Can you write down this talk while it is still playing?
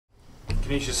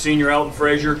Canisius senior Elton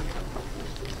Frazier,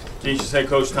 Canisius head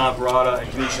coach Tom Parada,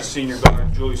 and Canisius senior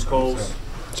guard Julius Coles.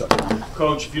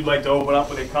 Coach, if you'd like to open up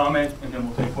with a comment, and then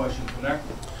we'll take questions from there.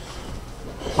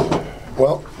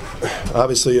 Well,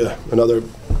 obviously another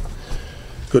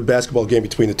good basketball game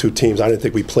between the two teams. I didn't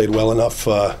think we played well enough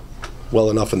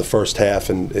in the first half,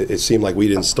 and it seemed like we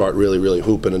didn't start really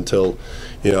hooping until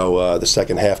the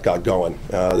second half got going.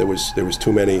 There was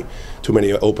too many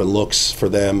open looks for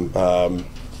them.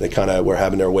 They kind of were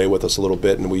having their way with us a little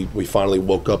bit, and we finally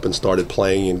woke up and started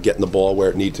playing and getting the ball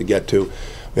where it needed to get to.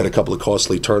 We had a couple of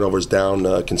costly turnovers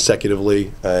down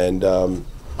consecutively, and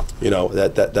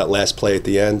that last play at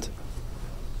the end,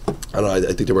 I don't know,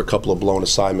 I think there were a couple of blown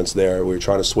assignments there. We were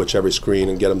trying to switch every screen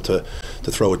and get them to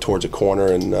throw it towards a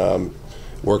corner, and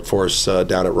worked for us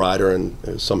down at Ryder,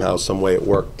 and somehow, some way it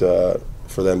worked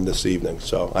for them this evening.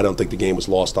 So I don't think the game was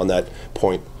lost on that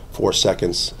 0.4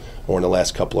 seconds or in the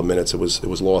last couple of minutes. It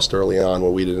was lost early on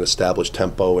when we didn't establish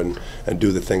tempo and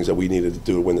do the things that we needed to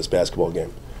do to win this basketball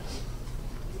game.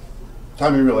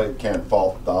 Tom, you really can't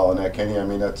fault Dahl in that, can you? I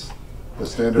mean, that's the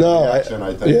standard reaction,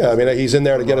 I think. Yeah, I mean, he's in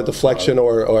there to get a deflection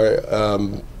or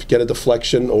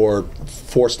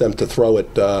force them to throw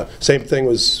it. Same thing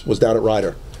was down at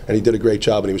Ryder, and he did a great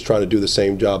job, and he was trying to do the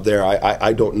same job there.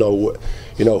 I don't know,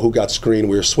 who got screened.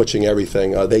 We were switching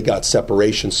everything. They got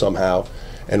separation somehow,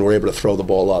 and were able to throw the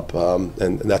ball up,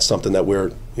 and that's something that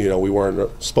we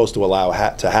weren't supposed to allow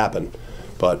to happen.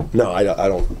 But no, I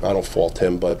don't fault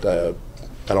him, but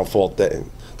I don't fault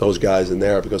those guys in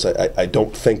there, because I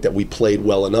don't think that we played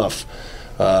well enough.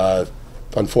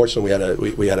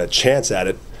 Unfortunately, we had a chance at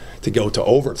it to go to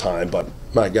overtime, but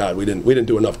my God, we didn't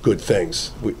do enough good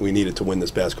things. We needed to win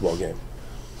this basketball game.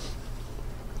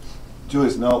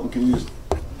 Julius and Elton, can you just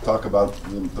talk about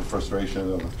the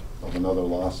frustration of another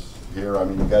loss here? I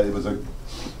mean, it was a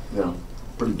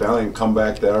pretty valiant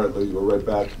comeback there. You were right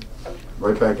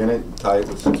back in it, and tie it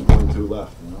with 6.2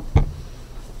 left.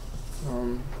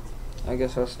 I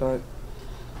guess I'll start.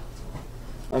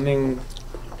 I mean,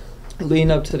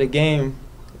 leading up to the game,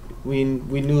 we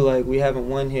knew like we haven't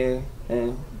won here,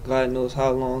 and God knows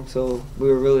how long. So we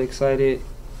were really excited,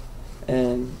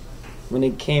 and when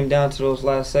it came down to those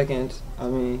last seconds, I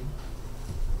mean,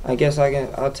 I guess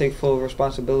I'll take full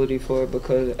responsibility for it,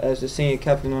 because as the senior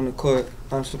captain on the court,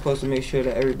 I'm supposed to make sure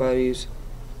that everybody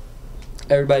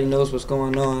knows what's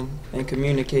going on and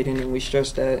communicating, and we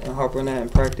stress that and harp on that in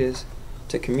practice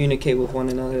to communicate with one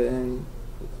another, and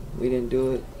we didn't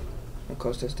do it. It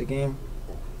cost us the game.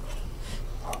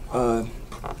 Of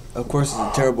course, it's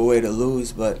a terrible way to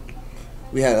lose, but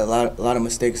we had a lot of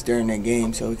mistakes during that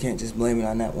game, so we can't just blame it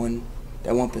on that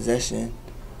one possession.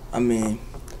 I mean,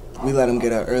 we let them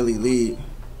get an early lead,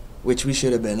 which we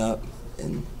should have been up,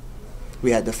 and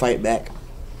we had to fight back.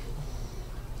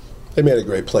 They made a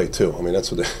great play too. I mean,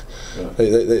 that's what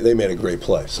they made a great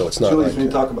play. So it's not. Julius, when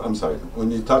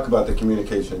you talk about the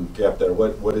communication gap there,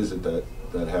 what is it that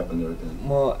happened there then?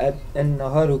 Well, in the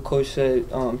huddle, coach said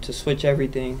to switch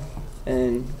everything,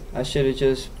 and I should have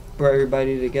just brought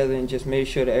everybody together and just made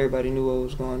sure that everybody knew what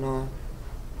was going on.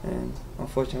 And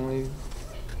unfortunately,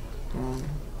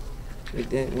 we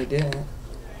didn't.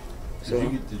 So,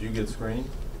 did you get screened?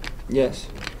 Yes.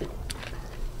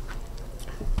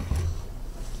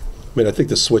 I mean, I think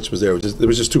the switch was there. There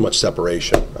was just too much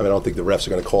separation. I mean, I don't think the refs are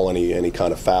going to call any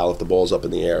kind of foul if the ball's up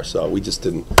in the air. So we just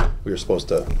didn't. We were supposed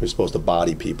to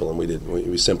body people, and we didn't.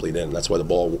 We simply didn't. That's why the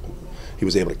ball, he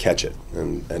was able to catch it,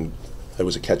 and it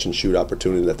was a catch and shoot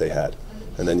opportunity that they had.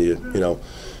 And then you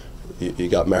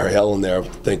got Marielle in there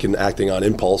acting on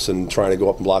impulse and trying to go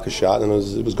up and block a shot, and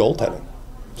it was goaltending.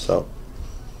 So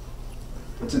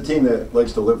it's a team that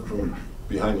likes to live from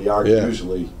behind the arc. Yeah.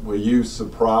 Usually, were you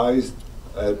surprised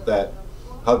at that,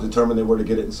 how determined they were to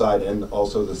get it inside, and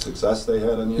also the success they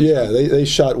had on the inside? Yeah, they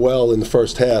shot well in the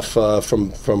first half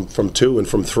from 2 and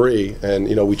from 3, and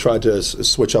we tried to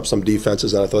switch up some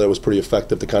defenses, and I thought that was pretty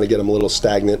effective to kind of get them a little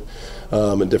stagnant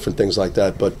and different things like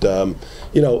that. But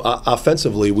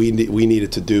offensively, we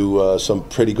needed to do some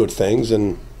pretty good things,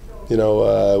 and we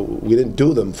didn't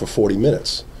do them for 40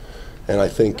 minutes. And I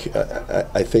think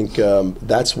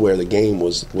that's where the game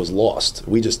was lost.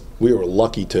 We were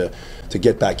lucky to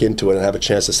get back into it and have a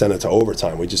chance to send it to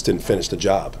overtime. We just didn't finish the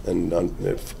job, and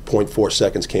 0.4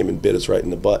 seconds came and bit us right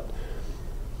in the butt.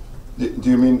 Do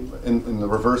you mean in the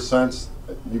reverse sense?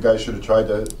 You guys should have tried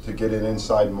to get it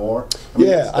inside more. I mean,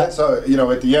 yeah, that's at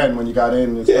the end when you got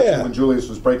in, especially when Julius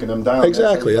was breaking them down.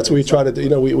 Exactly, that's what we tried to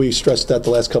do. We stressed that the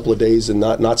last couple of days, and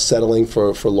not settling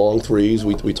for long threes.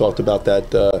 We talked about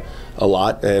that a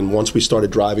lot, and once we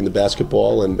started driving the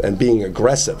basketball and being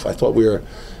aggressive, I thought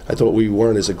I thought we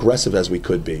weren't as aggressive as we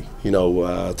could be,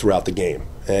 throughout the game.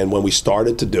 And when we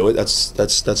started to do it,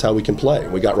 that's how we can play.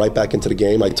 We got right back into the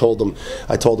game. I told them,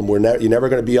 you're never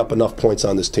going to be up enough points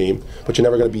on this team, but you're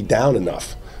never going to be down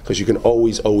enough, because you can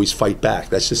always fight back.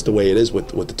 That's just the way it is with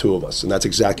the two of us, and that's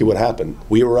exactly what happened.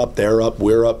 We were up, they're up,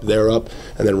 we're up, they're up,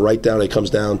 and then right down it comes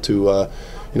down to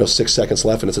 6 seconds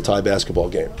left, and it's a tie basketball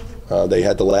game. They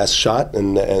had the last shot,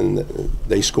 and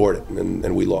they scored it,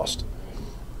 and we lost.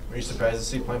 Were you surprised to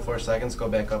see 0.4 seconds go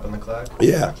back up on the clock?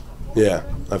 Yeah.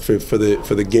 For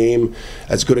the game,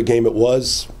 as good a game it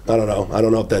was, I don't know. I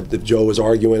don't know if Joe was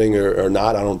arguing or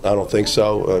not. I don't think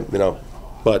so.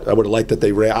 But I would have liked that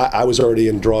they ran. I was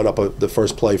already drawing up the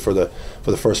first play for the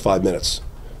first 5 minutes,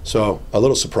 so a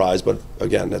little surprised. But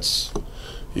again,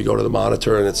 you go to the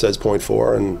monitor and it says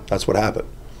 0.4, and that's what happened.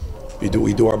 We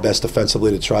do our best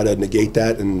defensively to try to negate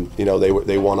that, and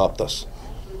they one-upped us.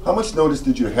 How much notice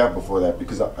did you have before that?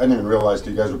 Because I didn't even realize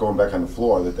you guys were going back on the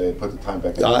floor that they had put the time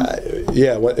back in.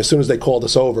 As soon as they called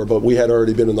us over, but we had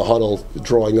already been in the huddle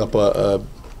drawing up a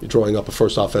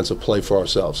first offensive play for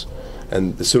ourselves.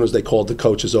 And as soon as they called the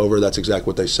coaches over, that's exactly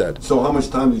what they said. So how much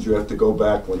time did you have to go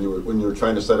back when you were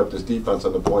trying to set up this defense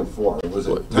on the 0.4? Was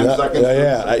it 10 seconds?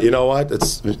 Yeah. You know what?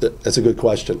 That's a good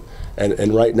question.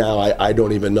 And right now I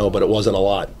don't even know, but it wasn't a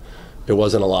lot. It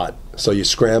wasn't a lot. So you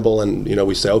scramble, and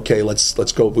we say, okay, let's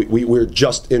go. We're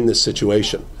just in this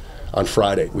situation on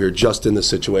Friday. We were just in this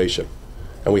situation,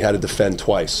 and we had to defend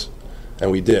twice,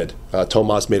 and we did.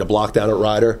 Tomas made a block down at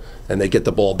Ryder, and they get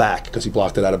the ball back because he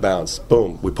blocked it out of bounds.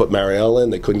 Boom. We put Marielle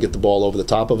in. They couldn't get the ball over the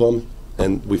top of him,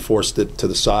 and we forced it to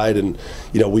the side, and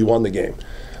we won the game.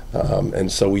 And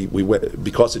so we went,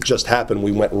 because it just happened.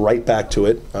 We went right back to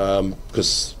it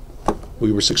because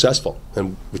we were successful,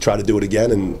 and we tried to do it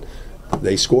again, and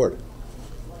they scored.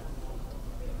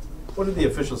 What did the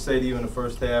officials say to you in the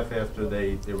first half after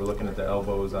they were looking at the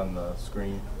elbows on the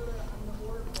screen,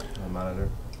 on the monitor?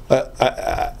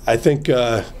 I think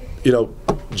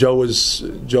Joe was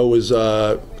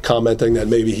commenting that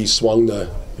maybe he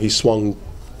swung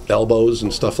elbows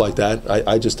and stuff like that.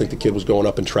 I just think the kid was going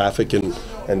up in traffic and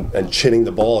chinning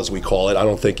the ball, as we call it. I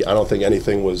don't think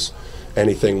anything was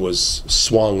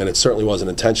swung, and it certainly wasn't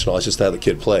intentional. It's just how the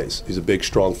kid plays. He's a big,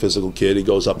 strong, physical kid. He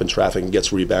goes up in traffic and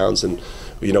gets rebounds, and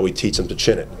we teach him to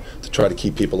chin it, to try to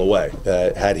keep people away.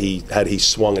 Had he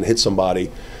swung and hit somebody,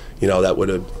 that would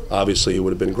have, obviously, it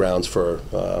would have been grounds for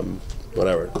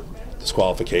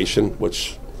disqualification,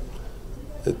 which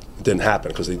it didn't happen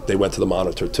because they went to the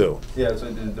monitor too. Yeah,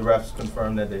 so did the refs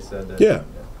confirm that? They said that?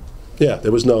 Yeah,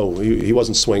 there was he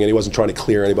wasn't swinging. He wasn't trying to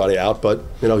clear anybody out, but,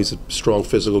 he's a strong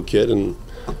physical kid, and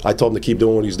I told him to keep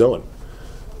doing what he's doing.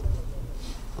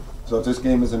 So if this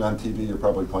game isn't on TV, you're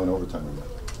probably playing overtime again.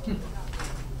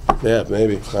 Yeah,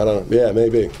 maybe. I don't know. Yeah,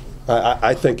 maybe.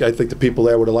 I think the people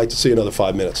there would have liked to see another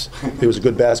 5 minutes. It was a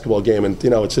good basketball game, and,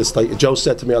 it's just like Joe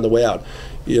said to me on the way out,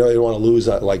 you don't want to lose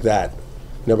like that.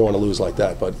 You never want to lose like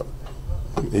that, but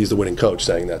he's the winning coach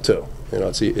saying that too.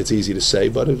 It's easy to say,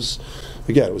 but it was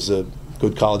a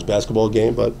good college basketball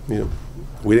game, but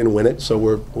we didn't win it, so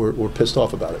we're pissed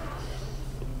off about it.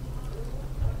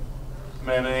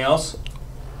 Man, anything else?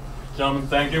 Gentlemen,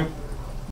 thank you.